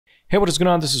Hey, what is going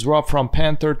on? This is Rob from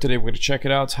Panther. Today we're going to check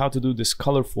it out how to do this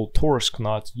colorful torus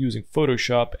knot using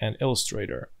Photoshop and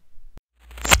Illustrator.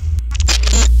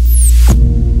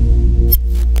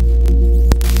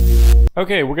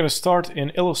 Okay, we're going to start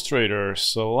in Illustrator.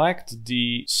 Select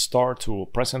the star tool,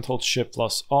 press and hold Shift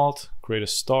plus Alt, create a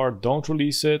star, don't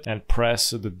release it, and press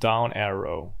the down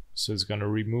arrow. So it's going to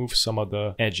remove some of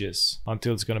the edges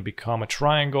until it's going to become a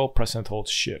triangle. Press and hold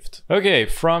Shift. Okay,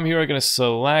 from here I'm going to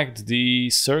select the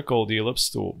circle, the ellipse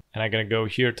tool, and I'm going to go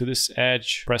here to this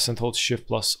edge, press and hold Shift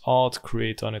plus Alt,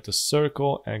 create on it a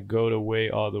circle, and go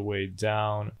all the way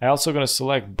down. I'm also going to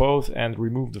select both and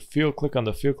remove the fill. Click on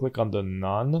the fill, click on the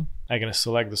none. I'm going to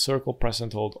select the circle, press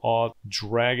and hold Alt,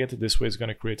 drag it. This way it's going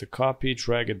to create a copy,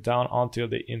 drag it down until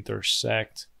they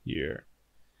intersect here.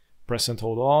 Press and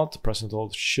hold Alt, press and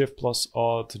hold Shift plus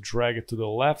Alt, drag it to the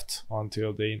left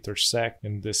until they intersect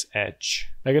in this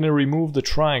edge. I'm going to remove the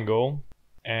triangle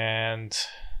and,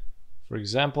 for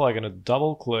example, I'm going to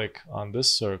double click on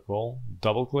this circle,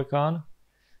 double click on,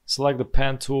 select the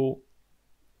pen tool,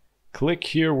 click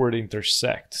here where they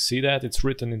intersect. See that? It's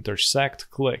written intersect,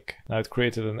 click. Now it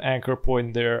created an anchor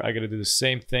point there. I'm going to do the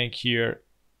same thing here.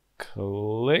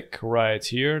 Click right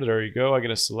here. There you go. I'm going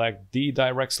to select the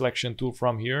direct selection tool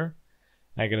from here.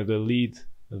 I'm going to delete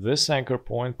this anchor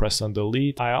point, press on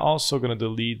delete. I'm also going to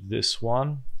delete this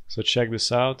one. So check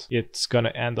this out. It's going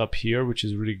to end up here, which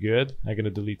is really good. I'm going to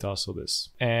delete also this.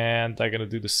 And I'm going to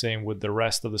do the same with the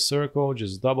rest of the circle.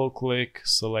 Just double click,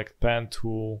 select pen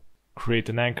tool, create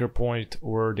an anchor point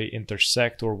where they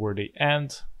intersect or where they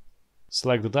end.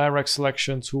 Select the direct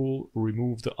selection tool,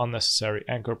 remove the unnecessary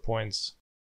anchor points.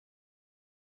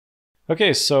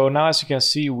 Okay, so now as you can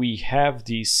see, we have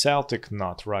the Celtic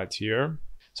knot right here.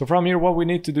 So from here, what we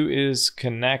need to do is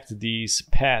connect these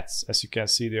paths. As you can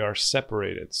see, they are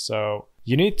separated. So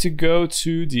you need to go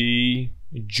to the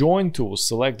join tool,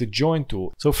 select the join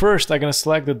tool. So first, I'm going to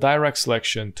select the direct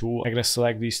selection tool. I'm going to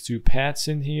select these two paths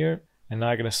in here. And now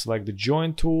I'm going to select the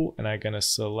join tool and I'm going to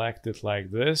select it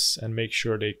like this and make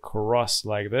sure they cross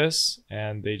like this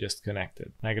and they just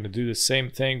connected. I'm going to do the same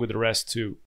thing with the rest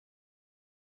too.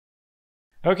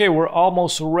 Okay, we're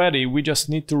almost ready. We just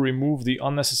need to remove the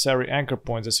unnecessary anchor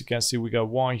points. As you can see, we got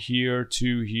one here,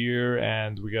 two here,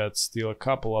 and we got still a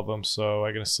couple of them. So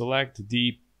I'm going to select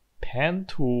the pen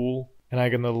tool and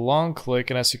I'm going to long click.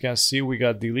 And as you can see, we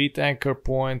got delete anchor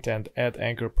point and add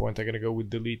anchor point. I'm going to go with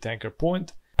delete anchor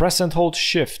point. Press and hold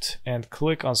Shift and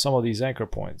click on some of these anchor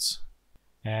points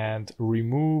and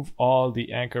remove all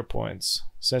the anchor points.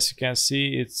 So as you can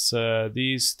see, it's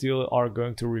these still are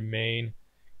going to remain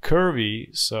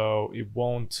curvy, so it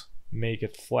won't make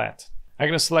it flat. I'm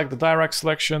going to select the direct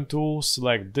selection tool,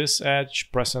 select this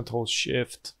edge, press and hold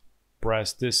Shift,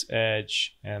 press this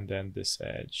edge and then this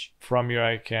edge. From here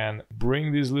I can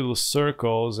bring these little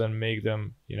circles and make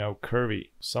them, curvy,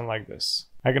 something like this.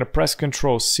 I'm going to press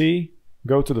Ctrl C,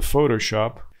 go to the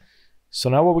Photoshop. So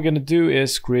now what we're going to do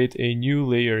is create a new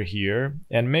layer here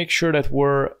and make sure that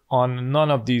we're on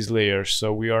none of these layers.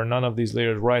 So we are none of these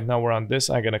layers right now. We're on this.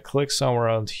 I'm going to click somewhere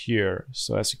around here.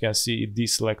 So as you can see, it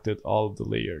deselected all of the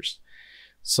layers.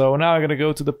 So now I'm going to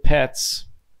go to the pets.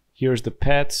 Here's the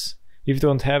pets. If you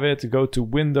don't have it, go to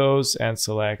Windows and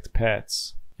select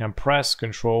pets and press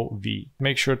Ctrl V.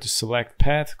 Make sure to select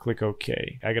pet, click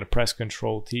OK. I'm going to press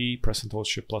Ctrl T, press and hold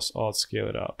Shift plus Alt, scale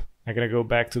it up. I'm going to go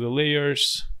back to the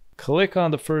layers. Click on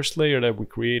the first layer that we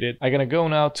created. I'm going to go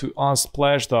now to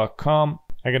unsplash.com.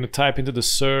 I'm going to type into the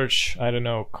search, I don't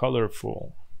know,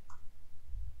 colorful.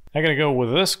 I'm going to go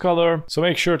with this color. So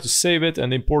make sure to save it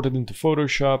and import it into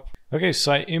Photoshop. Okay,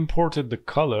 so I imported the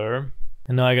color.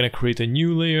 And now I'm going to create a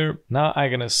new layer. Now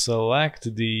I'm going to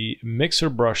select the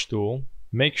mixer brush tool.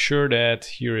 Make sure that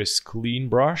here is clean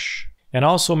brush. And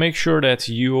also make sure that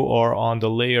you are on the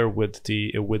layer with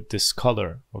this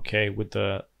color, okay, with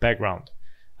the background.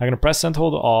 I'm going to press and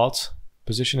hold Alt,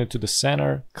 position it to the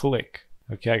center, click.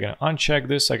 Okay, I'm going to uncheck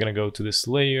this. I'm going to go to this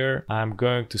layer. I'm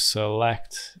going to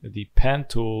select the pen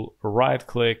tool, right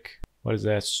click. What is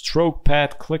that? Stroke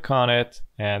pad, click on it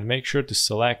and make sure to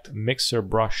select mixer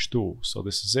brush tool. So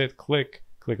this is it, click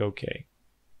OK.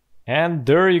 And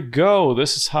there you go.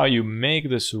 This is how you make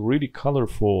this really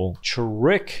colorful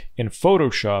trick in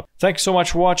Photoshop. Thank you so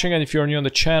much for watching. And if you're new on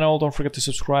the channel, don't forget to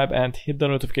subscribe and hit the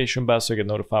notification bell so you get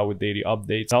notified with daily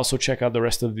updates. Also check out the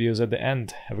rest of the videos at the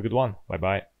end. Have a good one. Bye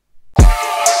bye.